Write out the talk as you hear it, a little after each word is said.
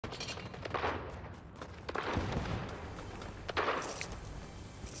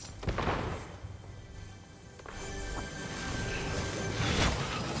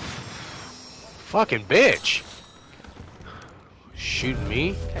Fucking bitch! Shooting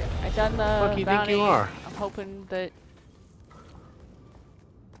me? Okay, I done the What the fuck you bounty. think you are? I'm hoping that.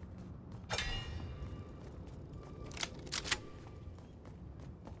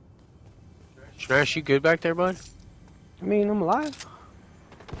 Trash, you good back there, bud? I mean, I'm alive.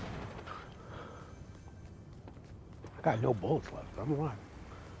 I got no bullets left. I'm alive.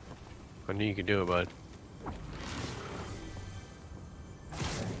 I knew you could do it, bud.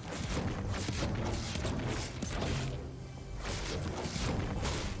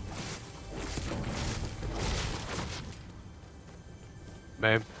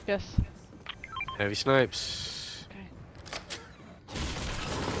 Babe, Yes. heavy snipes. Okay.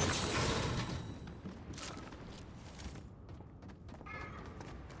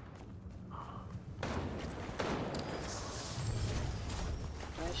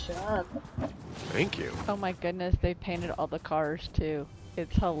 Nice shot. Thank you. Oh my goodness, they painted all the cars too.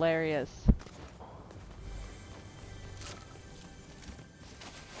 It's hilarious.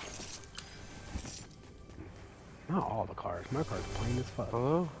 Not all the cars. My car's plain as fuck.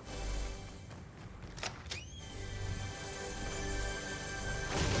 Hello?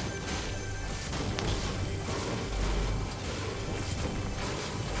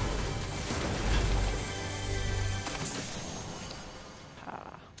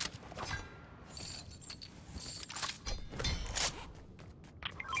 Ah.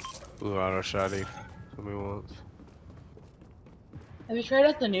 Ooh, auto shotty. Somebody wants. Have you tried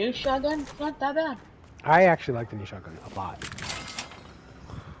out the new shotgun? It's not that bad. I actually like the new shotgun a lot.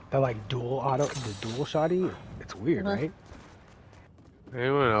 The like dual auto, the dual shotty. It's weird, Uh-huh. right?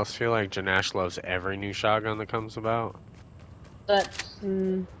 Anyone else feel like Janash loves every new shotgun that comes about? That's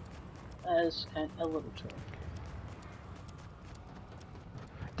Mm. that is kind of a little true.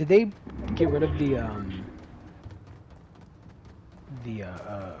 Did they get rid of the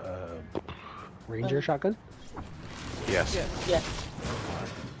Ranger shotgun? Yes. Yes. Yeah.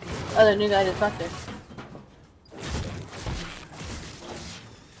 Oh, the new guy that's back there.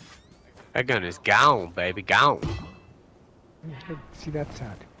 That gun is gone, baby, gone. Yeah, see, that's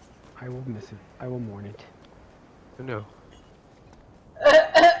sad. I will miss it. I will mourn it. I know. Damn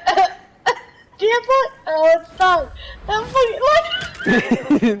it! Oh, it's not. That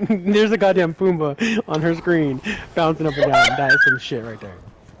fucking There's a goddamn Pumbaa on her screen, bouncing up and down. That is some shit right there.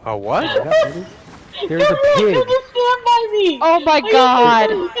 Oh, what? Is that what it is? There's a pig. You can stand by me. Oh my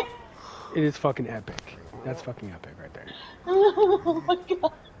god! It is fucking epic. That's fucking epic right there. Oh my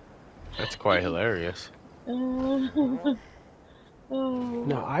god. That's quite hilarious. Oh.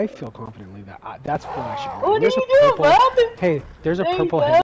 No, I feel confidently that that's what I should do. What are There's a you doing, purple. bud? Hey, there's a Hey, purple bud. head.